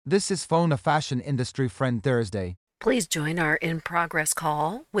This is Phone, a fashion industry friend Thursday. Please join our in-progress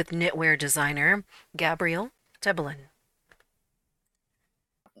call with knitwear designer Gabrial Tabalan.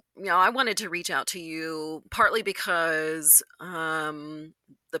 I wanted to reach out to you partly because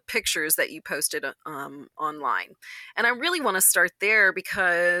the pictures that you posted online. And I really want to start there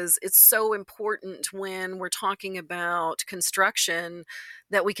because it's so important when we're talking about construction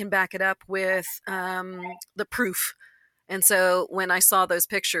that we can back it up with the proof. And so when I saw those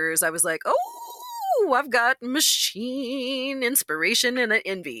pictures, I was like, oh, I've got machine inspiration and an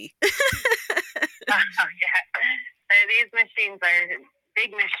envy. Oh, yeah. These machines are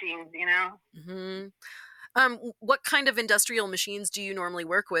big machines, What kind of industrial machines do you normally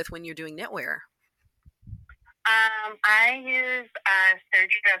work with when you're doing knitwear? I use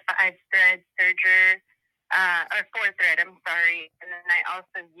serger, a 5-thread serger, or 4-thread, I'm sorry. And then I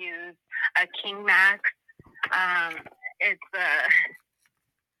also use a King Max. It's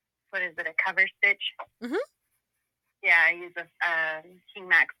what is it, a cover stitch? Mm-hmm. Yeah, I use a King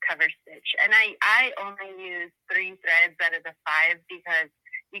Max cover stitch. And I only use 3 threads out of the 5 because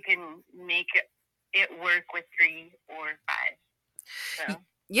you can make it work with 3 or 5. So.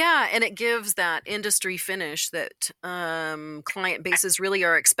 Yeah, and it gives that industry finish that client bases really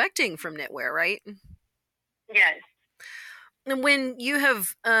are expecting from knitwear, right? Yes. And when you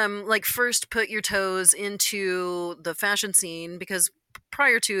have first put your toes into the fashion scene, because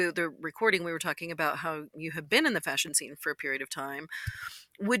prior to the recording, we were talking about how you have been in the fashion scene for a period of time.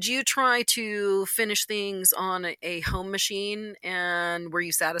 Would you try to finish things on a home machine, and were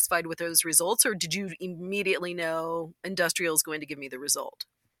you satisfied with those results, or did you immediately know industrial is going to give me the result?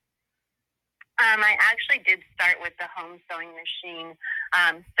 I actually did start with the home sewing machine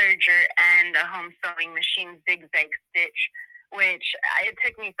serger and a home sewing machine zigzag stitch, which it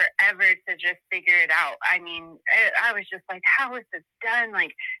took me forever to just figure it out. I mean, I was just like, how is this done?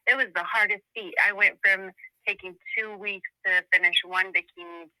 Like, it was the hardest feat. I went from taking 2 weeks to finish one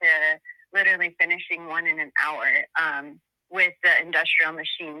bikini to literally finishing one in an hour with the industrial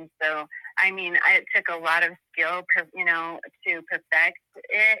machine. So, I mean, it took a lot of skill, to perfect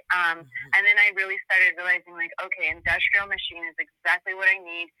it. And then I really started realizing, like, okay, industrial machine is exactly what I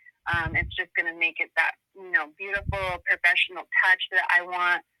need. It's just going to make it that, beautiful professional touch that I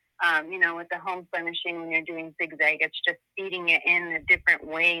want. With the home sewing machine, when you're doing zigzag, it's just feeding it in a different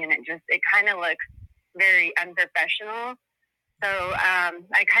way, and it kind of looks very unprofessional. So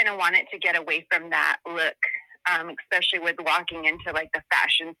I kind of wanted to get away from that look, especially with walking into like the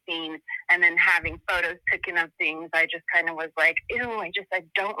fashion scene and then having photos taken of things. I just kind of was like, ew, I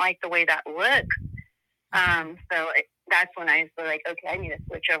don't like the way that looks. That's when I was like, okay, I need to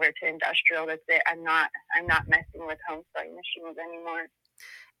switch over to industrial. That's it. I'm not messing with home sewing machines anymore.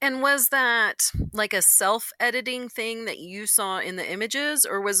 And was that like a self-editing thing that you saw in the images,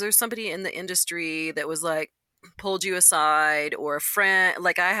 or was there somebody in the industry that was like pulled you aside, or a friend?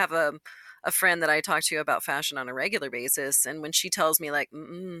 Like, I have a friend that I talk to about fashion on a regular basis, and when she tells me like,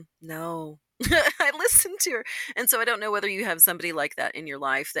 no, I listen to her. And so I don't know whether you have somebody like that in your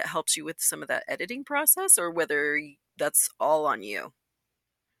life that helps you with some of that editing process, or whether that's all on you.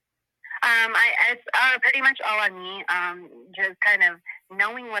 It's pretty much all on me. Just kind of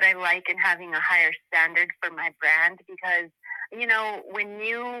knowing what I like and having a higher standard for my brand, because when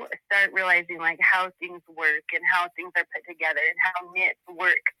you start realizing like how things work and how things are put together and how knits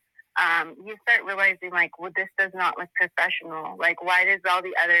work, you start realizing like, well, this does not look professional. Like, why does all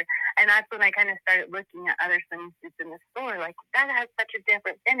the other? And that's when I kind of started looking at other swimsuits in the store. Like, that has such a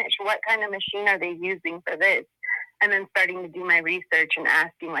different finish. What kind of machine are they using for this? And then starting to do my research and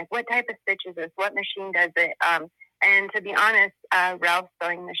asking, like, what type of stitch is this? What machine does it? And to be honest, Ralph's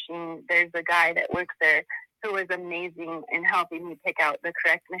sewing machine, there's a guy that works there who was amazing in helping me pick out the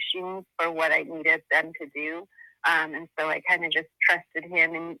correct machines for what I needed them to do. And so I kind of just trusted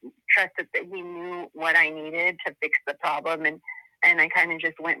him and trusted that he knew what I needed to fix the problem. And I kind of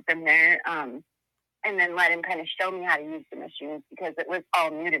just went from there. And then let him kind of show me how to use the machines, because it was all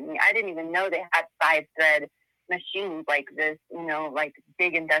new to me. I didn't even know they had 5-thread machines like this, like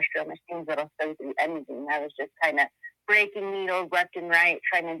big industrial machines that'll sew through anything. I was just kind of breaking needles left and right,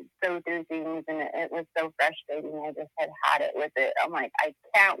 trying to sew through things, and it was so frustrating. I just had it with it. I'm like, I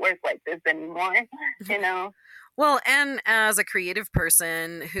can't work like this anymore, Well, and as a creative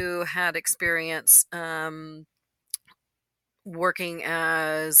person who had experience working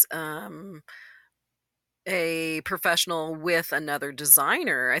as a professional with another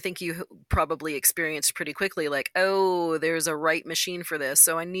designer, I think you probably experienced pretty quickly like, oh, there's a right machine for this,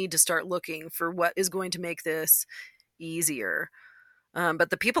 so I need to start looking for what is going to make this easier.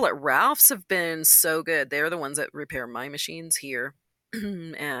 But the people at Ralph's have been so good. They're the ones that repair my machines here.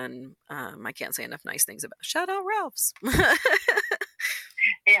 And I can't say enough nice things about. Shout out Ralph's.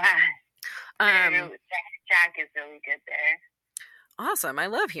 Yeah. um, Jack is really good there. awesome. I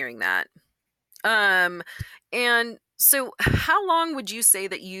love hearing that. And so how long would you say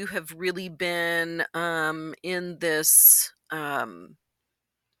that you have really been in this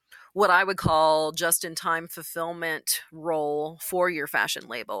what I would call just-in-time fulfillment role for your fashion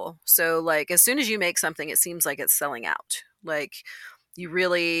label? So like as soon as you make something, it seems like it's selling out. Like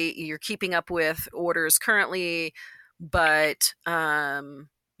you're keeping up with orders currently, but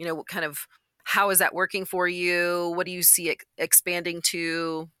what kind of how is that working for you? What do you see it expanding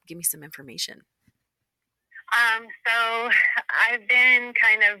to? Give me some information. So I've been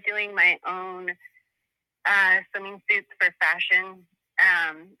kind of doing my own swimming suits for fashion.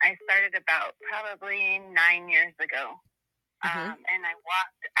 I started about probably 9 years ago. And I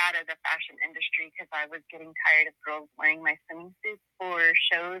walked out of the fashion industry because I was getting tired of girls wearing my swimming suits for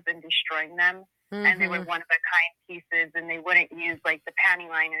shows and destroying them. And they were one-of-a-kind pieces, and they wouldn't use, like, the panty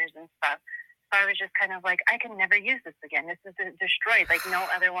liners and stuff. So I was just kind of like, I can never use this again. This is destroyed. Like, no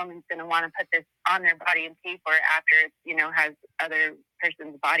other woman's going to want to put this on their body and pay for it after it, has other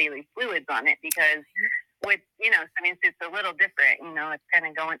person's bodily fluids on it, because with, swimming suits a little different, it's kind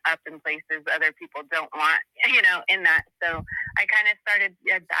of going up in places other people don't want, in that. So I kind of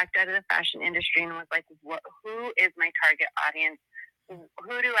backed out of the fashion industry and was like, who is my target audience?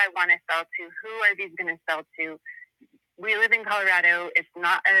 Who do I want to sell to? Who are these going to sell to? We live in Colorado. It's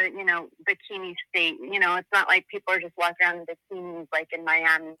not a, bikini state. It's not like people are just walking around in bikinis like in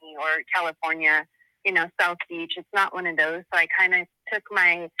Miami or California, South Beach. It's not one of those. So I kind of took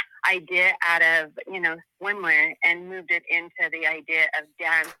my idea out of, swimwear and moved it into the idea of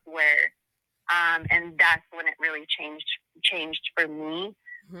dance wear. And that's when it really changed for me.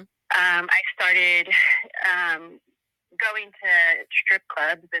 I started going to strip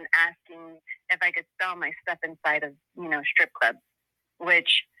clubs and asking if I could sell my stuff inside of, strip clubs,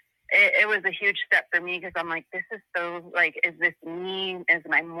 which it was a huge step for me, because I'm like, this is so, like, is this me? Is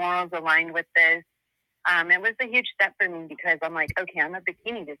my morals aligned with this? It was a huge step for me, because I'm like, okay, I'm a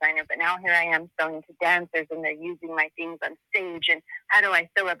bikini designer, but now here I am selling to dancers and they're using my things on stage. And how do I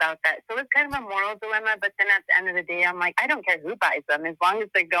feel about that? So it's kind of a moral dilemma. But then at the end of the day, I'm like, I don't care who buys them as long as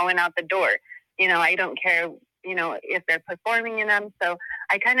they're going out the door. I don't care, if they're performing in them. So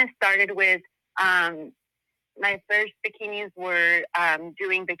I kind of started with, my first bikinis were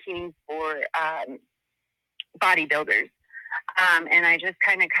doing bikinis for bodybuilders. And I just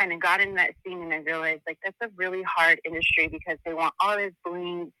kind of got in that scene, and I realized, like, that's a really hard industry, because they want all this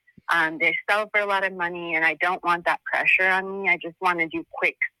bling. They sell for a lot of money, and I don't want that pressure on me. I just want to do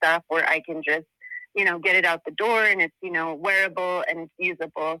quick stuff where I can just, get it out the door, and it's, wearable and it's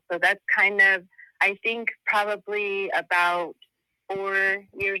usable. So that's kind of, I think probably about 4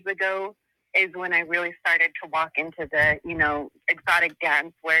 years ago is when I really started to walk into the, exotic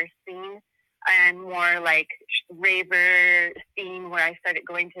dance wear scene, and more like raver scene, where I started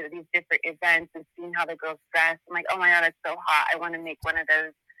going to these different events and seeing how the girls dress. I'm like, oh my God, that's so hot. I want to make one of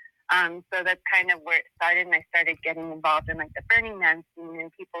those. So that's kind of where it started. And I started getting involved in like the Burning Man scene,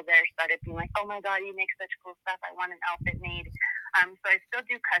 and people there started being like, oh my God, you make such cool stuff. I want an outfit made. So I still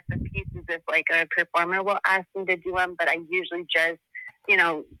do custom pieces if like a performer will ask me to do them, but I usually just,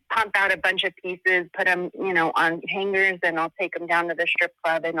 pump out a bunch of pieces, put them, on hangers, and I'll take them down to the strip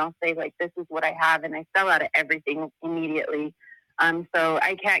club, and I'll say, like, this is what I have, and I sell out of everything immediately. So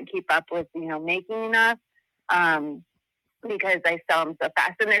I can't keep up with, making enough, because I sell them so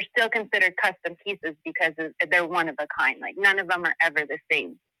fast. And they're still considered custom pieces because they're one of a kind. Like, none of them are ever the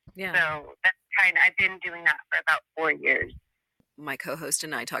same. Yeah. So that's I've been doing that for about 4 years. My co-host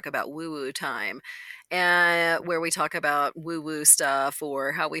and I talk about woo-woo time, and where we talk about woo-woo stuff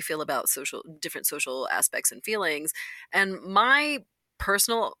or how we feel about different social aspects and feelings. And my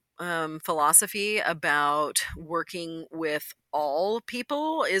personal philosophy about working with all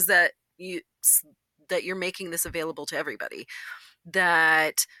people is that you're making this available to everybody.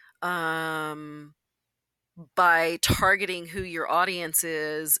 That by targeting who your audience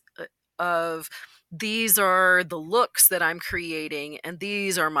is, of these are the looks that I'm creating and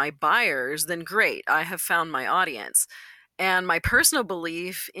these are my buyers, then great, I have found my audience. And my personal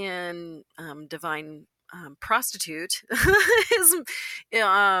belief in divine prostitute is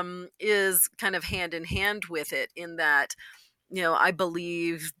kind of hand in hand with it, in that, I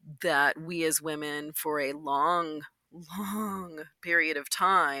believe that we as women for a long period of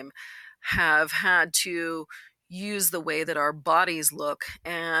time have had to use the way that our bodies look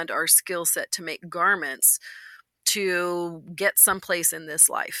and our skill set to make garments to get someplace in this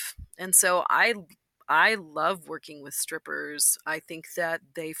life. And so I I love working with strippers. I think that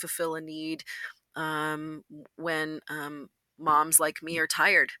they fulfill a need when moms like me are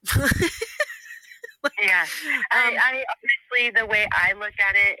tired. Yeah. Um, I honestly, the way I look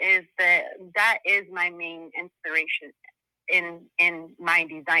at it is that is my main inspiration in my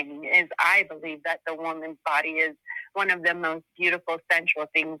designing. Is I believe that the woman's body is one of the most beautiful sensual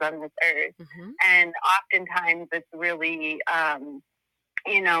things on this earth, mhm. and oftentimes it's really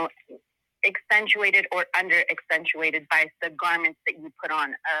you know, accentuated or under accentuated by the garments that you put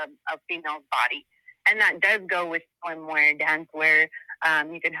on a female's body. And that does go with swimwear, dancewear.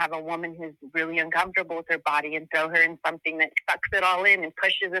 You can have a woman who's really uncomfortable with her body and throw her in something that sucks it all in and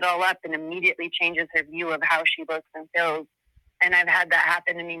pushes it all up and immediately changes her view of how she looks and feels. And I've had that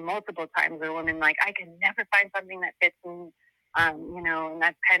happen to me multiple times where women like, I can never find something that fits me, and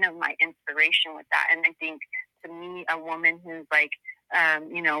that's kind of my inspiration with that. And I think to me, a woman who's like,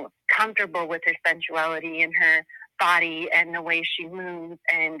 comfortable with her sensuality and her body and the way she moves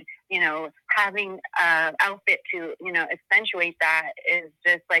and, having an outfit to, accentuate that is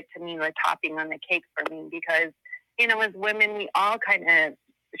just like, to me, like topping on the cake for me because, as women, we all kind of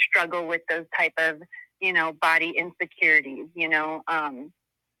struggle with those type of, body insecurities,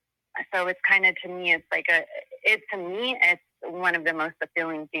 so it's kind of, to me, it's one of the most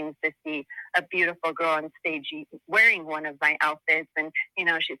appealing things to see a beautiful girl on stage wearing one of my outfits and,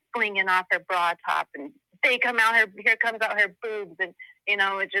 she's flinging off her bra top and here comes out her boobs. And,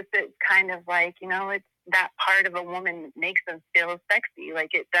 it's kind of like, it's that part of a woman that makes them feel sexy. Like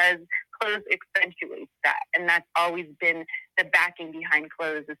it does, clothes accentuates that. And that's always been the backing behind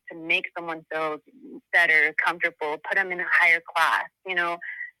clothes is to make someone feel better, comfortable, put them in a higher class,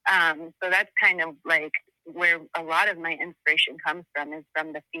 so that's kind of like where a lot of my inspiration comes from is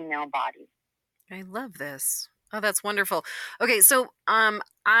from the female body. I love this. Oh, that's wonderful. Okay, so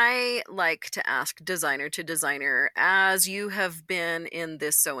I like to ask designer to designer, as you have been in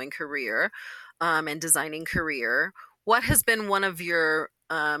this sewing career and designing career, what has been one of your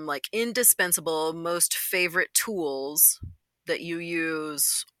indispensable, most favorite tools that you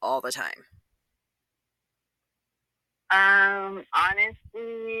use all the time?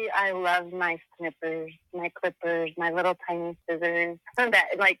 Honestly, I love my snippers, my clippers, my little tiny scissors that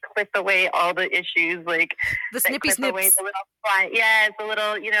like clip away all the issues, like The that snippy clip away snips. the little fly. Yeah, it's a little,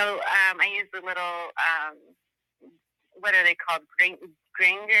 I use the little, what are they called?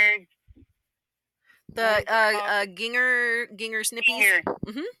 Granger. The Ginger snippies. Ginger.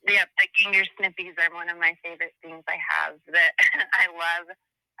 Mm-hmm. Yep, the Ginger snippies are one of my favorite things I have that I love.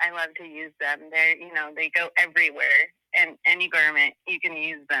 I love to use them. They're, they go everywhere. And any garment you can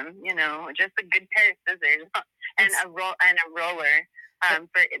use them. Just a good pair of scissors and a roller.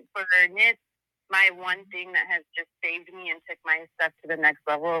 For knits, my one thing that has just saved me and took my stuff to the next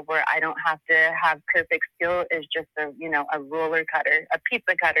level where I don't have to have perfect skill is just a roller cutter. A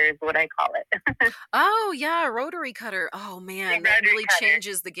pizza cutter is what I call it. Oh yeah, rotary cutter. Oh man, that really cutter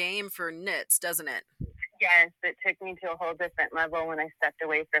changes the game for knits, doesn't it? Yes, it took me to a whole different level when I stepped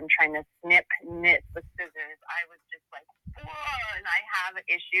away from trying to knit with scissors. I was just like, whoa, and I have an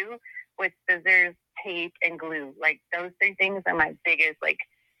issue with scissors, tape, and glue. Like those three things are my biggest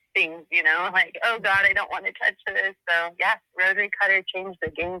things, like, oh God, I don't want to touch this. So yeah, rotary cutter changed the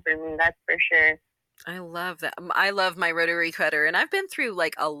game for me, that's for sure. I love that. I love my rotary cutter, and I've been through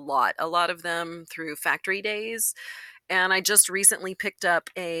like a lot of them through factory days. And I just recently picked up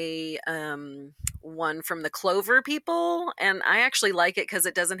a one from the Clover people, and I actually like it because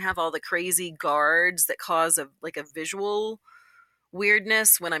it doesn't have all the crazy guards that cause a visual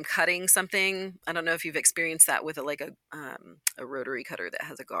weirdness when I'm cutting something. I don't know if you've experienced that with a rotary cutter that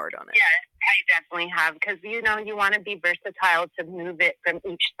has a guard on it. Yes, I definitely have because you want to be versatile to move it from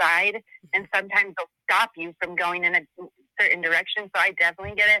each side, and sometimes they'll stop you from going in a certain direction. So I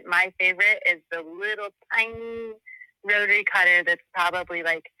definitely get it. My favorite is the little tiny rotary cutter that's probably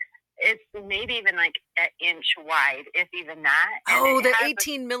it's maybe even like an inch wide, if even that. And the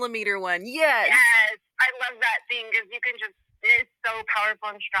 18 millimeter one. Yes. Yes. I love that thing because it's so powerful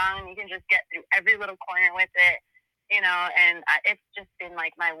and strong and you can just get through every little corner with it, and it's just been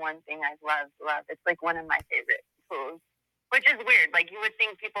like my one thing I've loved. It's like one of my favorite tools, which is weird. Like you would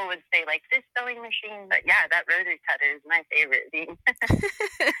think people would say like this sewing machine, but yeah, that rotary cutter is my favorite thing.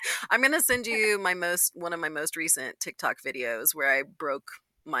 I'm going to send you one of my most recent TikTok videos where I broke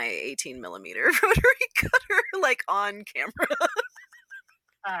my 18 millimeter rotary cutter on camera.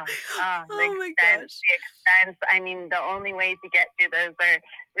 Oh my gosh. The expense. I mean, the only way to get to those are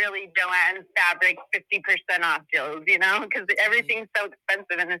really Joann's Fabric 50% off deals, because everything's so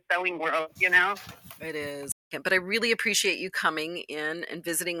expensive in the sewing world, It is. But I really appreciate you coming in and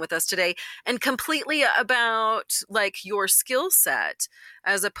visiting with us today, and completely about like your skill set,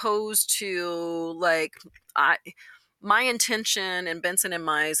 as opposed to like my intention and Benson and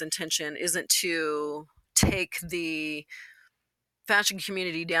Mai's intention isn't to take the fashion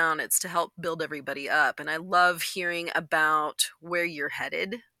community down. It's to help build everybody up. And I love hearing about where you're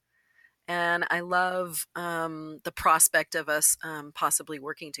headed. And I love the prospect of us possibly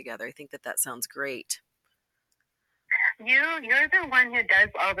working together. I think that sounds great. You're the one who does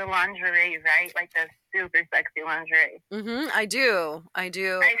all the lingerie, right? Like the super sexy lingerie. I do. I've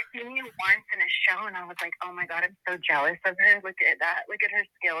seen you once in a show, and I was like, oh my God, I'm so jealous of her. Look at that. Look at her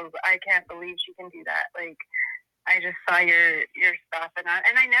skills. I can't believe she can do that. Like, I just saw your stuff, and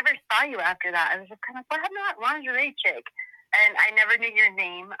I never saw you after that. I was just kind of, what happened to that lingerie chick? And I never knew your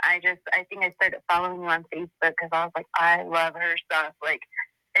name. I think I started following you on Facebook because I was like, I love her stuff. Like,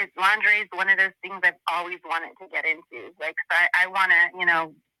 lingerie is one of those things I've always wanted to get into. Like, so I want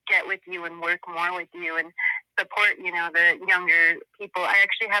to, get with you and work more with you and support, the younger people. I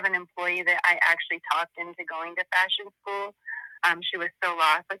actually have an employee that I actually talked into going to fashion school. She was so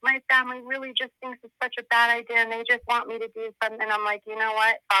lost. Like, my family really just thinks it's such a bad idea and they just want me to do something. And I'm like, you know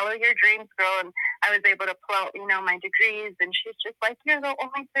what? Follow your dreams, girl. And I was able to pull out, my degrees. And she's just like, you're the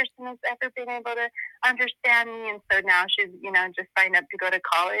only person that's ever been able to understand me. And so now she's, just signed up to go to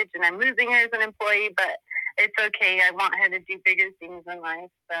college. And I'm losing her as an employee, but it's okay. I want her to do bigger things in life.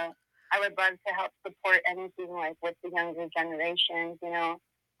 So I would love to help support anything like with the younger generations, I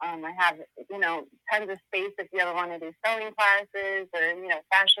have, tons of space if you ever want to do sewing classes or,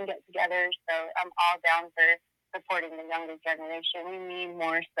 fashion get-togethers. So I'm all down for supporting the younger generation. We need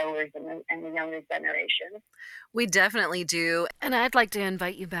more sewers in the younger generation. We definitely do. And I'd like to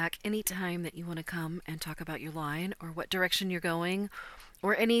invite you back anytime that you want to come and talk about your line or what direction you're going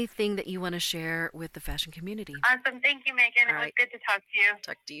or anything that you want to share with the fashion community. Awesome. Thank you, Megan. It was good to talk to you.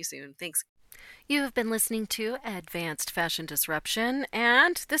 Talk to you soon. Thanks. You have been listening to Advanced Fashion Disruption,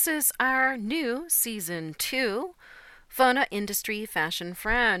 and this is our new Season 2, FONA Industry Fashion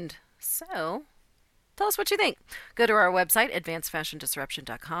Friend. So, tell us what you think. Go to our website,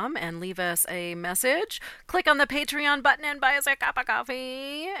 advancedfashiondisruption.com, and leave us a message. Click on the Patreon button and buy us a cup of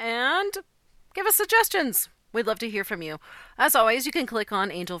coffee, and give us suggestions. We'd love to hear from you. As always, you can click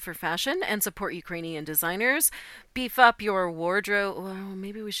on Angel for Fashion and support Ukrainian designers. Beef up your wardrobe. Well,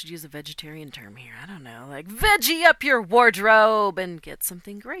 maybe we should use a vegetarian term here. I don't know. Like, veggie up your wardrobe and get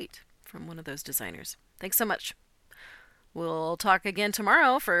something great from one of those designers. Thanks so much. We'll talk again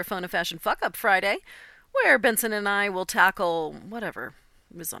tomorrow for FONA Fashion Fuck Up Friday, where Benson and I will tackle whatever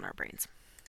is on our brains.